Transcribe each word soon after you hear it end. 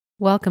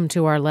Welcome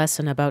to our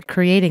lesson about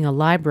creating a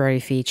library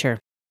feature.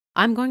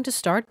 I'm going to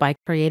start by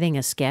creating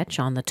a sketch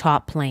on the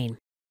top plane.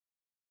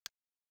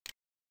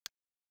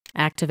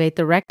 Activate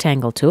the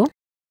rectangle tool.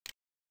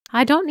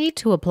 I don't need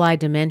to apply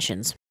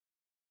dimensions.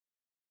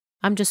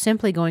 I'm just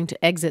simply going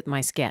to exit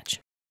my sketch.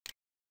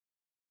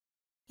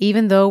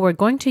 Even though we're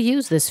going to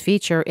use this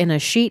feature in a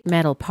sheet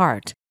metal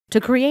part,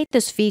 to create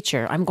this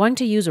feature, I'm going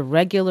to use a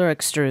regular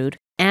extrude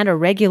and a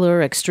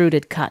regular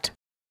extruded cut.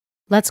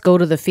 Let's go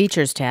to the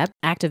Features tab,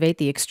 activate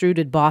the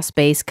Extruded Boss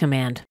Base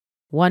command.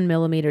 1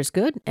 mm is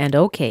good, and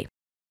OK.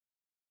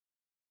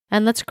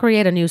 And let's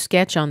create a new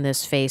sketch on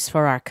this face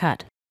for our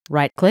cut.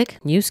 Right-click,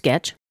 New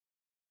Sketch.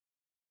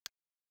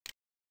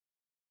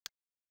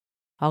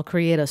 I'll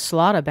create a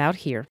slot about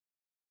here.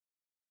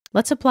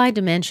 Let's apply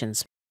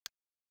dimensions.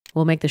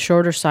 We'll make the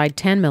shorter side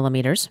 10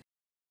 mm.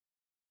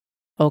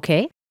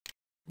 OK.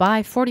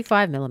 By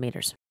 45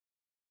 mm.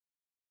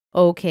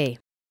 OK.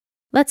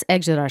 Let's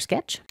exit our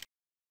sketch.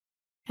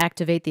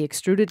 Activate the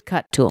Extruded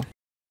Cut tool.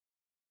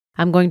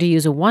 I'm going to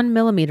use a 1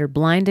 mm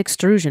blind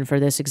extrusion for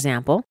this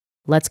example.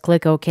 Let's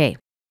click OK.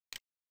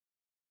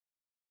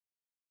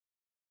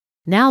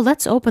 Now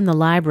let's open the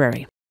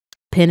library.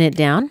 Pin it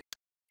down.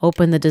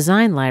 Open the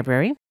Design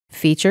library,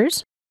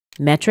 Features,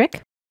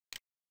 Metric,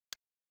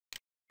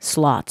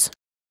 Slots.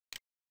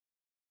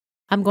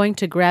 I'm going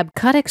to grab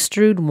Cut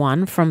Extrude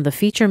 1 from the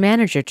Feature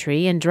Manager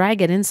tree and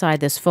drag it inside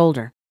this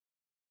folder.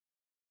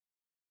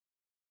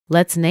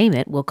 Let's name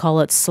it. We'll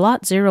call it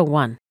Slot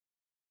 01.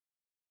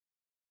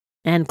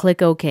 And click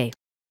OK.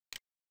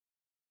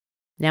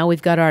 Now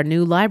we've got our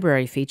new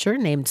library feature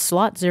named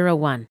Slot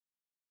 01.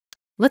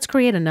 Let's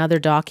create another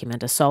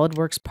document, a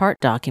SOLIDWORKS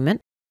part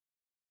document.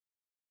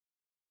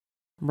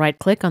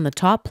 Right-click on the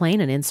top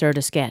plane and insert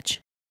a sketch.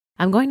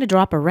 I'm going to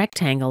drop a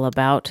rectangle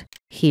about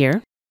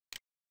here.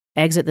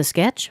 Exit the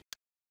sketch.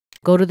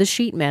 Go to the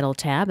Sheet Metal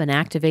tab and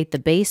activate the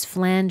Base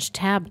Flange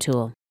tab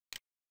tool.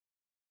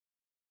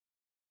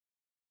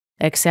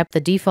 Accept the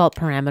default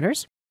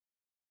parameters.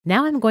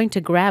 Now I'm going to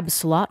grab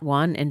slot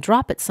 1 and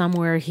drop it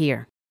somewhere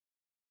here.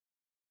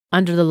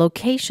 Under the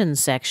Location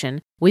section,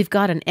 we've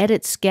got an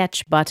Edit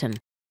Sketch button.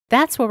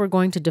 That's where we're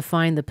going to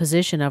define the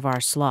position of our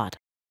slot.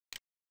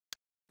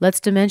 Let's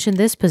dimension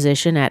this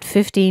position at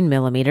 15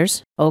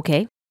 mm.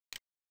 OK.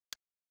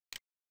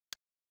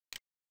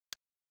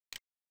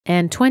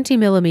 And 20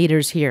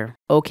 mm here.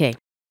 OK.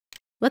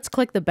 Let's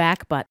click the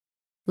back button.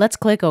 Let's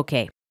click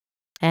OK.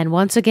 And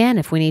once again,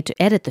 if we need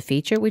to edit the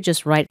feature, we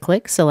just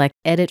right-click, select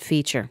Edit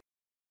Feature.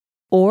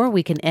 Or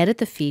we can edit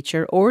the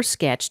feature or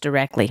sketch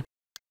directly.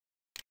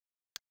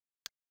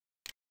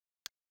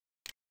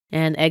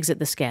 And exit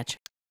the sketch.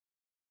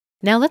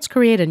 Now let's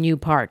create a new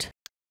part.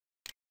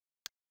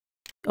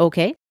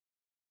 OK.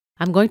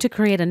 I'm going to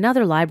create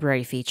another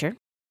library feature.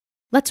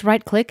 Let's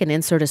right-click and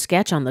insert a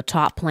sketch on the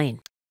top plane.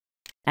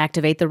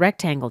 Activate the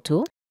rectangle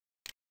tool.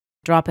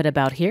 Drop it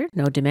about here,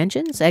 no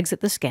dimensions,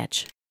 exit the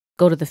sketch.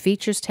 Go to the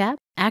Features tab,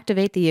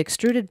 activate the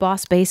Extruded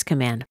Boss Base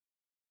command.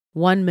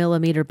 1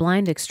 mm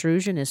blind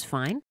extrusion is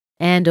fine,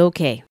 and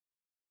OK.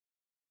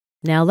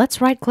 Now let's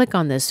right-click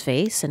on this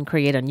face and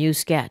create a new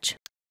sketch.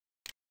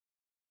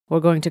 We're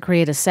going to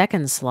create a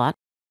second slot.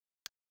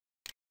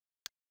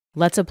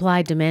 Let's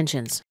apply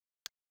dimensions.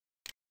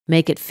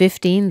 Make it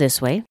 15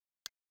 this way.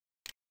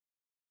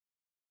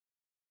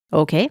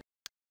 OK.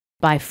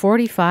 By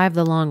 45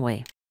 the long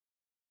way.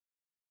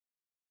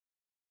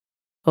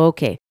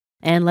 OK.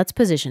 And let's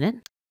position it.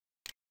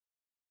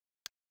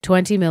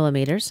 20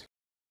 mm.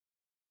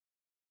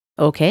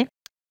 OK.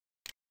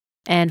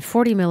 And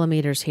 40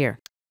 mm here.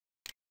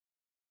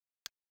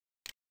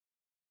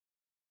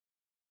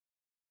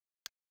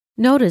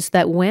 Notice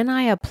that when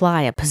I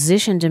apply a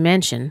position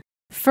dimension,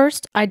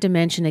 first I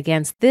dimension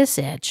against this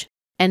edge,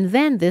 and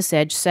then this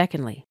edge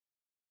secondly.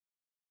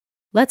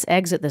 Let's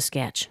exit the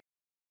sketch.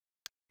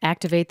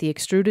 Activate the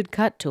Extruded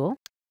Cut tool.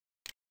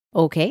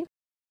 OK.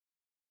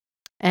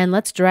 And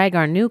let's drag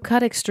our new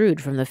Cut Extrude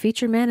from the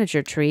Feature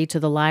Manager tree to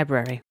the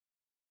library.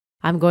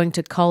 I'm going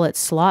to call it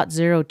Slot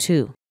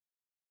 02.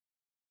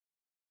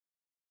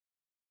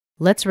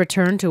 Let's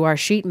return to our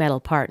sheet metal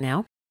part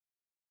now.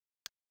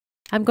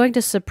 I'm going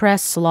to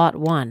suppress Slot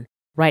 1.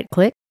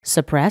 Right-click,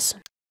 Suppress.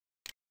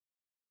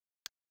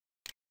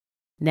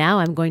 Now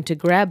I'm going to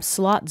grab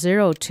Slot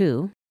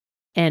 02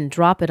 and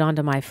drop it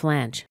onto my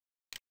flange.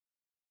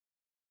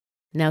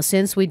 Now,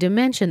 since we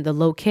dimensioned the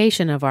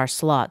location of our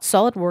slot,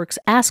 SOLIDWORKS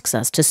asks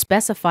us to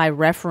specify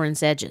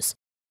reference edges.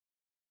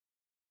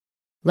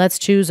 Let's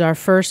choose our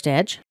first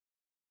edge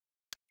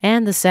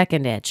and the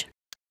second edge.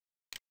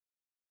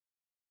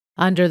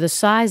 Under the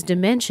Size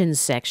Dimensions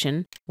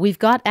section, we've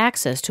got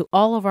access to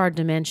all of our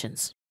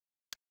dimensions.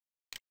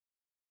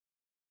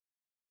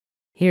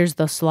 Here's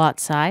the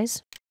slot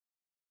size.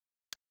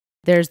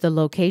 There's the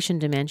location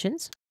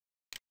dimensions.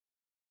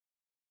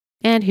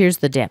 And here's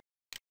the depth.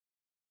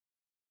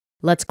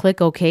 Let's click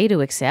OK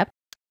to accept,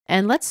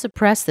 and let's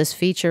suppress this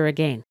feature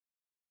again.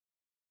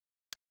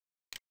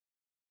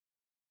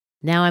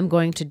 Now I'm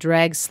going to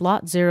drag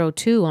Slot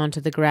 02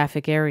 onto the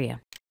graphic area.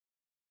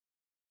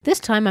 This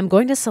time I'm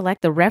going to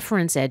select the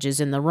reference edges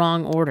in the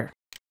wrong order.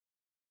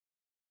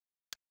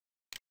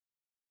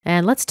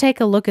 And let's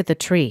take a look at the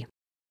tree.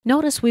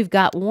 Notice we've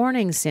got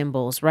warning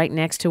symbols right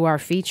next to our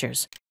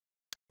features.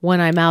 When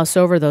I mouse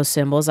over those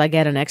symbols, I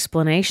get an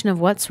explanation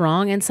of what's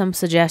wrong and some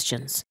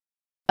suggestions.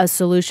 A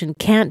solution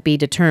can't be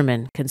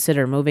determined.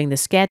 Consider moving the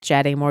sketch,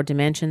 adding more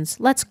dimensions.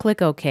 Let's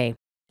click OK,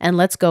 and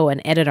let's go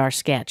and edit our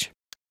sketch.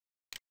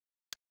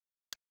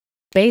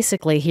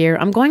 Basically here,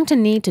 I'm going to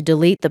need to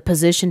delete the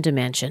position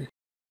dimension.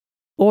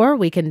 Or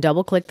we can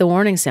double-click the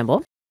warning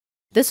symbol.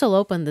 This will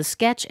open the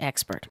Sketch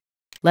Expert.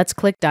 Let's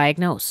click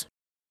Diagnose.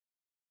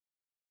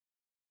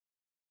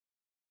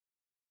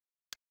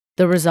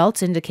 The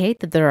results indicate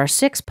that there are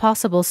 6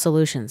 possible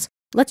solutions.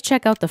 Let's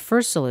check out the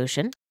first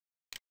solution.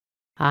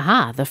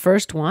 Aha, the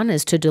first one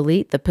is to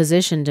delete the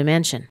position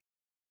dimension.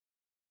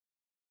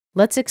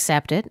 Let's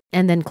accept it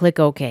and then click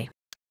OK.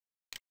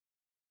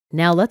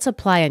 Now let's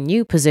apply a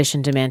new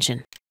position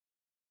dimension.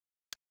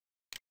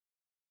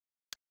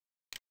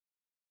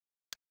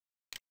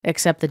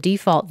 Accept the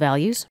default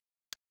values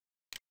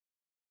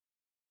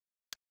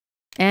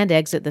and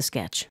exit the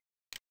sketch.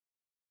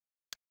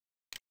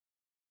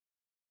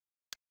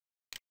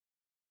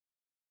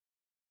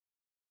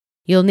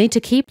 You'll need to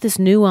keep this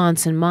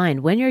nuance in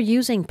mind when you're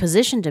using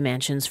position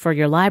dimensions for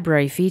your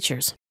library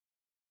features.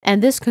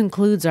 And this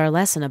concludes our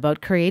lesson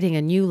about creating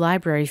a new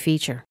library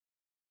feature.